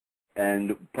and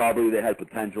probably they had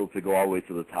potential to go all the way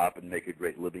to the top and make a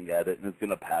great living at it, and it's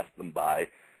going to pass them by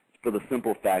for the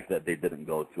simple fact that they didn't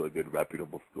go to a good,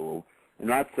 reputable school. I'm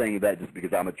not saying that just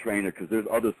because I'm a trainer, because there's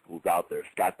other schools out there.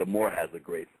 Scott D'Amore has a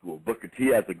great school. Booker T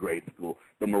has a great school.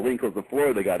 The Malinkos of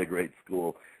Florida got a great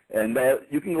school. And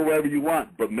you can go wherever you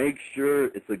want, but make sure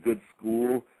it's a good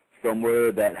school,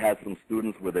 somewhere that has some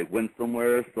students where they went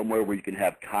somewhere where you can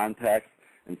have contacts,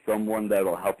 and someone that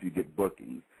will help you get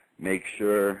bookings. Make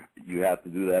sure you have to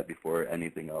do that before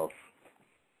anything else.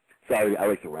 Sorry, I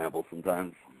like to ramble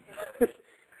sometimes.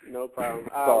 No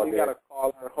problem. We got a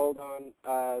caller. Hold on.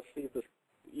 See if this.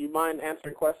 You mind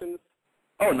answering questions?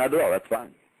 Oh, not at all. That's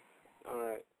fine. All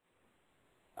right.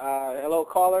 Hello,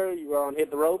 caller. You are on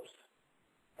Hit the Ropes.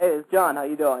 Hey, it's John. How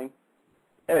you doing?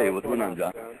 Hey, what's going on,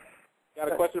 John?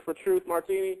 Got a question for Truth,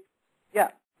 Martini? Yeah.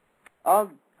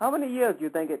 How many years do you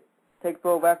think it takes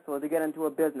for a wrestler to get into a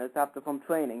business after from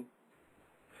training?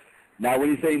 Now, when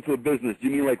you say into a business, do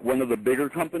you mean like one of the bigger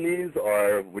companies,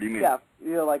 or what do you mean? Yeah,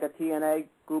 either like a TNA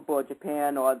group or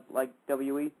Japan or like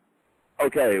WE.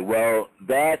 Okay, well,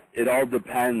 it all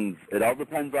depends. It all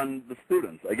depends on the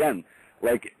students. Again,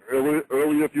 like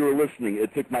earlier, if you were listening,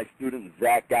 it took my student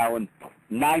Zach Gowen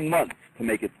 9 months to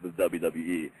make it to the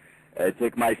WWE. It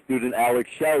took my student Alex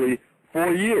Shelley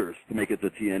 4 years to make it to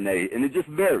TNA, and it just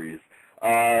varies.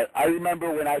 I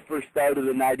remember when I first started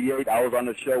in '98, I was on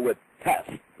a show with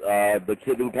Test, the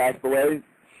kid who passed away.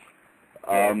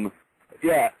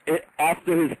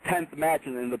 After his 10th match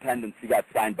in Independence, he got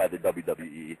signed by the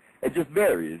WWE. It just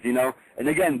varies, you know. And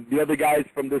again, the other guys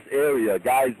from this area,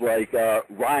 guys like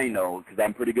Rhino, because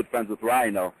I'm pretty good friends with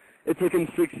Rhino, it took him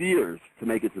 6 years to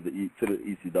make it to the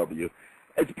ECW.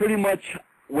 It's pretty much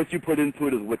what you put into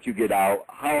it is what you get out.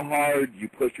 How hard you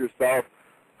push yourself,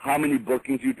 how many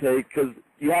bookings you take, because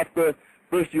you got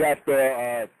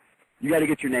to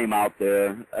get your name out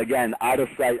there. Again, out of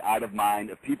sight, out of mind.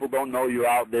 If people don't know you're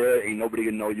out there, ain't nobody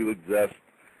going to know you exist.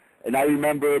 And I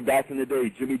remember back in the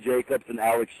day, Jimmy Jacobs and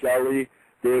Alex Shelley,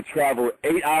 they would travel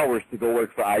 8 hours to go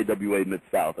work for IWA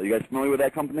Mid-South. Are you guys familiar with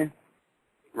that company?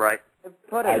 Right.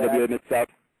 IWA Mid-South?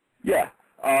 Yeah.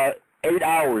 8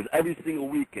 hours every single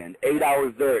weekend. 8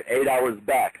 hours there, 8 hours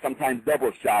back, sometimes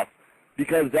double shots,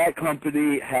 because that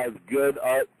company has good,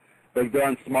 like they're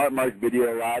on Smart Mark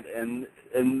Video a lot, and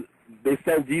they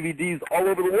sell DVDs all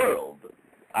over the world.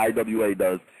 IWA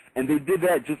does, and they did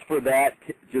that just for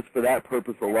that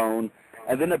purpose alone,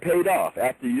 and then it paid off.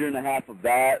 After a year and a half of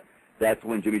that, that's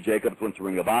when Jimmy Jacobs went to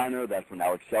Ring of Honor. That's when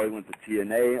Alex Shelley went to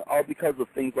TNA, all because of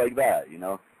things like that. You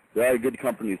know, there are good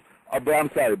companies. But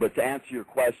I'm sorry, but to answer your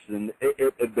question,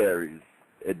 it varies.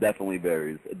 It definitely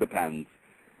varies. It depends.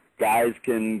 Guys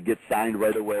can get signed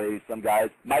right away. Some guys,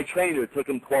 my trainer, it took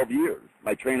him 12 years.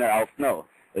 My trainer, Al Snow,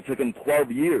 it took him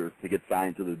 12 years to get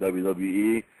signed to the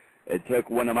WWE. It took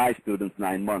one of my students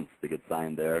 9 months to get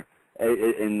signed there.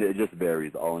 And it just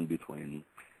varies, all in between.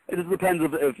 It just depends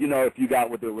if you got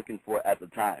what they're looking for at the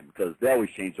time, because they always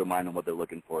change their mind on what they're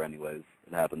looking for anyways.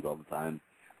 It happens all the time.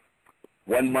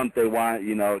 1 month they want,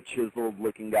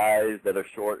 chiseled-looking guys that are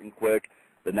short and quick.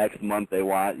 The next month they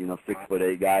want,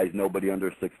 6'8" guys, nobody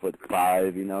under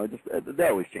 6'5". They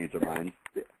always change their minds.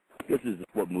 This is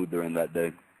just what mood they're in that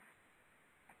day.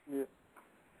 Yeah.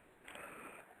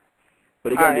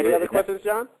 But again, any other questions,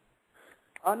 John?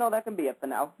 Oh no, that can be it for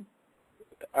now.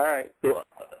 All right. So,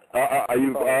 are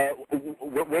you?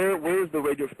 Where is the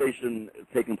radio station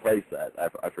taking place at?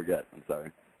 I forget. I'm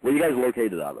sorry. Where are you guys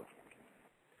located out of?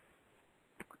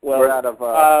 Well, we're out of.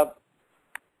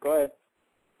 Go ahead.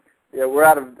 Yeah, we're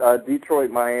out of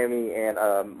Detroit, Miami, and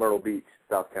Myrtle Beach,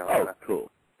 South Carolina. Oh,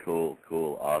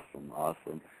 cool,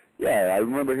 awesome. Yeah, I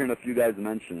remember hearing a few guys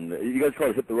mention that. You guys call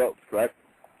it Hit the Ropes, correct?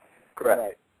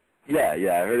 Correct. Yeah,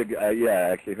 I heard. I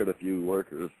actually heard a few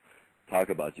workers talk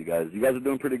about you guys. You guys are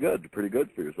doing pretty good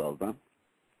for yourselves, huh?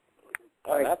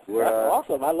 Oh, that's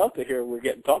awesome. I love to hear we're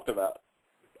getting talked about.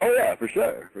 Oh yeah, for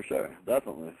sure,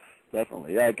 definitely.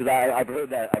 Yeah, because I've heard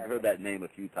that name a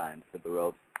few times, Hit the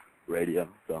Ropes Radio.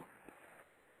 So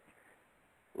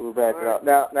we're back up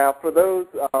now. For those,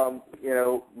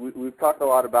 we've talked a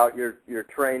lot about your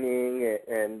training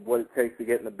and what it takes to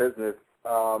get in the business.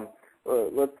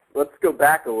 Let's go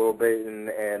back a little bit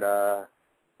and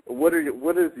what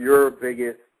is your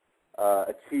biggest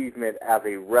achievement as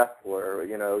a wrestler?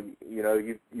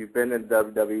 You've been in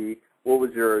WWE. What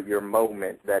was your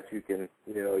moment that you can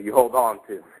you hold on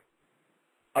to?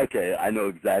 Okay, I know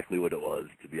exactly what it was,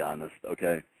 to be honest.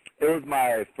 Okay, it was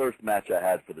my first match I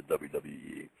had for the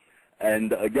WWE.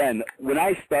 And again, when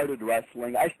I started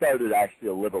wrestling, I started actually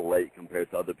a little late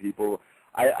compared to other people.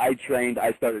 I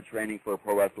started training for a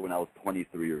pro wrestler when I was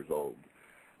 23 years old.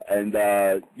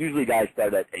 And usually guys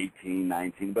start at 18,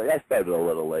 19, but I started a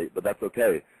little late, but that's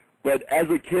okay. But as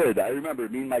a kid, I remember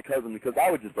me and my cousin, because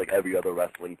I was just like every other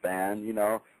wrestling fan, you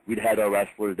know. We'd had our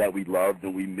wrestlers that we loved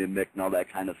and we mimicked and all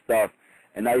that kind of stuff.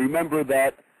 And I remember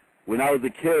that when I was a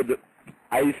kid,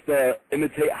 I used to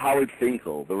imitate Howard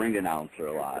Finkel, the ring announcer,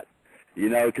 a lot, you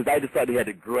know, because I just thought he had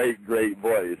a great, great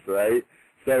voice, right?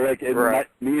 So, like,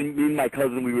 me and my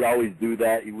cousin, we would always do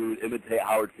that. We would imitate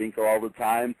Howard Finkel all the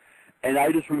time. And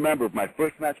I just remember my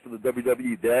first match for the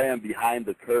WWE, there I am behind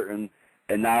the curtain,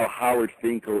 and now Howard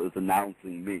Finkel is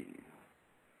announcing me.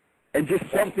 And just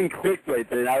something clicked right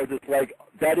there, and I was just like,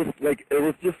 that is, like, it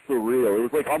was just surreal. It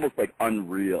was, like, almost, like,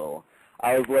 unreal.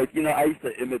 I was like, you know, I used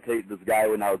to imitate this guy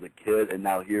when I was a kid, and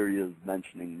now here he is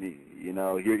mentioning me, you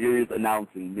know, here he is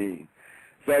announcing me.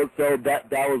 So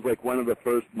that was, like, one of the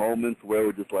first moments where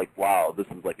we're just like, wow, this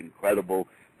is, like, incredible.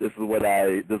 This is what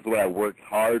I worked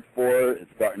hard for.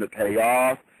 It's starting to pay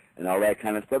off, and all that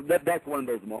kind of stuff. That's one of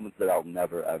those moments that I'll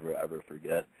never, ever, ever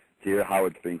forget, to hear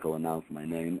Howard Finkel announce my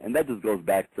name. And that just goes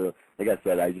back to, like I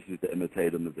said, I just used to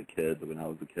imitate him as a kid when I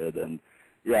was a kid. And,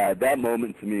 yeah, that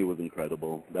moment to me was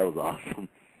incredible. That was awesome.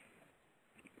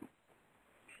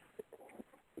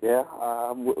 Yeah,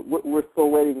 we're still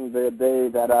waiting the day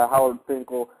that Howard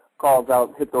Finkel calls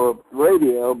out Hit the Ropes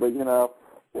Radio, but, you know,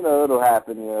 it'll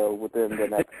happen, you know, within the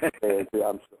next day or two,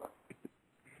 I'm sure.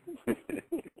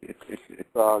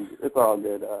 It's all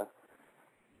good.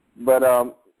 But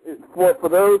for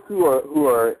those who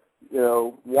are you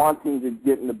know, wanting to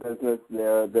get in the business,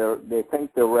 they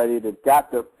think they're ready. They've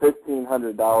got their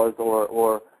 $1,500,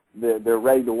 or they're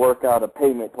ready to work out a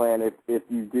payment plan if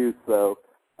you do so.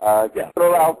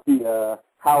 Throw out the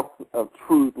House of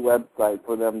Truth website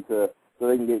for them so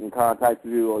they can get in contact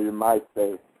with you or your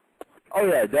MySpace. Oh,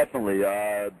 yeah, definitely.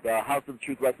 The House of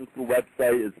Truth Wrestling School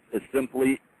website is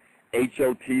simply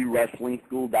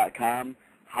HOTWrestlingSchool.com,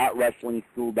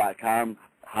 HotWrestlingSchool.com,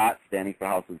 HOT standing for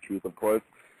House of Truth, of course.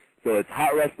 So it's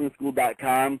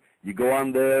HotWrestlingSchool.com. You go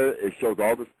on there. It shows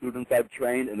all the students I've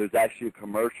trained, and there's actually a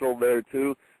commercial there,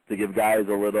 too, to give guys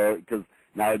a little, because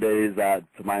nowadays, to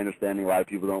my understanding, a lot of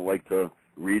people don't like to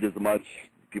read as much.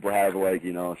 People have, like,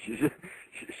 you know,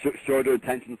 shorter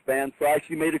attention spans. So I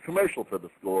actually made a commercial for the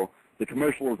school. The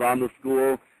commercial is on the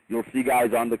school. You'll see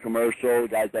guys on the commercial,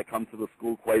 guys that come to the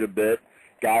school quite a bit.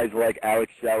 Guys like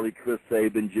Alex Shelley, Chris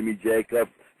Sabin, Jimmy Jacobs.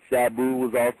 Sabu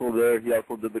was also there. He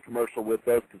also did the commercial with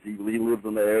us because he lives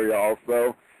in the area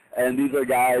also. And these are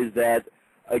guys that,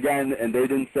 again, and they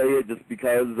didn't say it just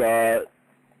because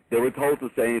they were told to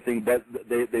say anything, but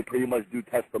they pretty much do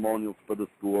testimonials for the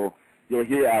school. You'll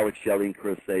hear Alex Shelley and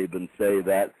Chris Sabin say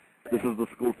that this is the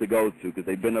school to go to because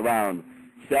they've been around.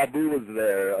 Sabu was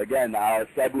there. Again,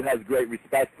 Sabu has great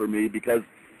respect for me because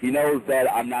he knows that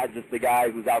I'm not just a guy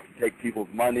who's out to take people's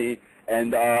money,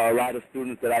 and a lot of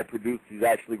students that I produce he's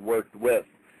actually worked with.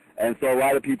 And so a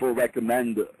lot of people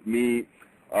recommend me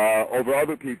over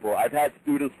other people. I've had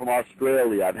students from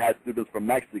Australia. I've had students from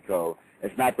Mexico.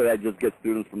 It's not that I just get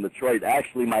students from Detroit.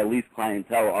 Actually, my least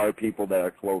clientele are people that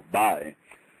are close by.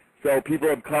 So people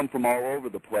have come from all over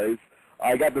the place.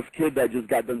 I got this kid that just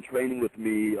got done training with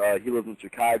me. He lives in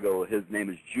Chicago. His name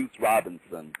is Juice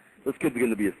Robinson. This kid's going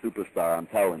to be a superstar, I'm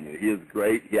telling you. He is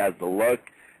great. He has the look,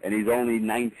 and he's only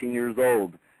 19 years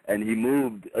old. And he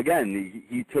moved, again,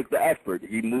 he took the effort.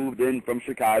 He moved in from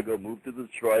Chicago, moved to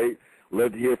Detroit,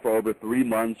 lived here for over 3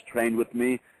 months, trained with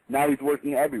me. Now he's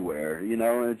working everywhere, you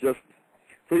know, and it's just,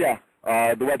 so yeah,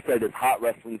 the website is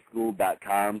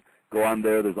HotWrestlingSchool.com. Go on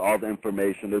there. There's all the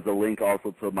information. There's a link also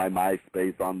to my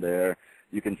MySpace on there.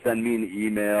 You can send me an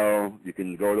email. You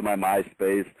can go to my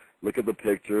MySpace, look at the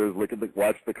pictures,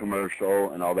 watch the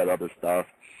commercial, and all that other stuff.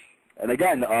 And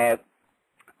again, I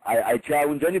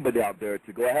challenge anybody out there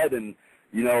to go ahead and,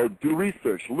 you know, do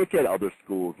research. Look at other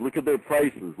schools. Look at their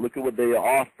prices. Look at what they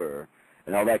offer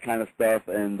and all that kind of stuff.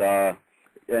 And go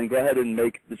ahead and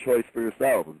make the choice for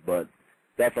yourselves. But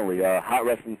definitely,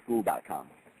 HotWrestlingSchool.com.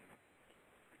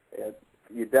 Yeah,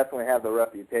 you definitely have the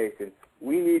reputation.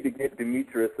 We need to get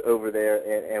Demetrius over there,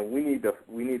 and we need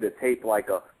to tape like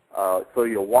a so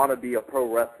you'll want to be a pro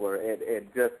wrestler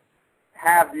and just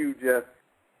have you just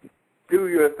do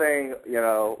your thing, you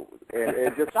know,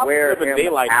 and just wear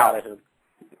him out. Of him.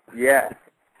 Yes.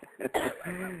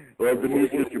 Well,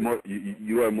 Demetrius,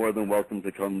 you are more than welcome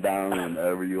to come down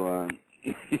whenever you want.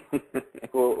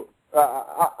 Well,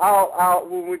 I'll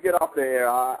when we get off the air,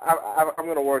 I'm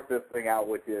going to work this thing out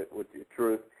with you,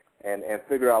 Truth, and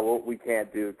figure out what we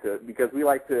can't do because we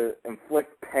like to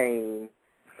inflict pain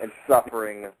and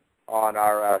suffering on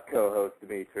our co-host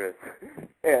Demetrius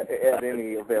at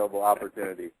any available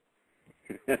opportunity.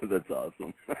 That's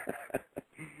awesome.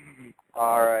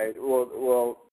 All right. Well,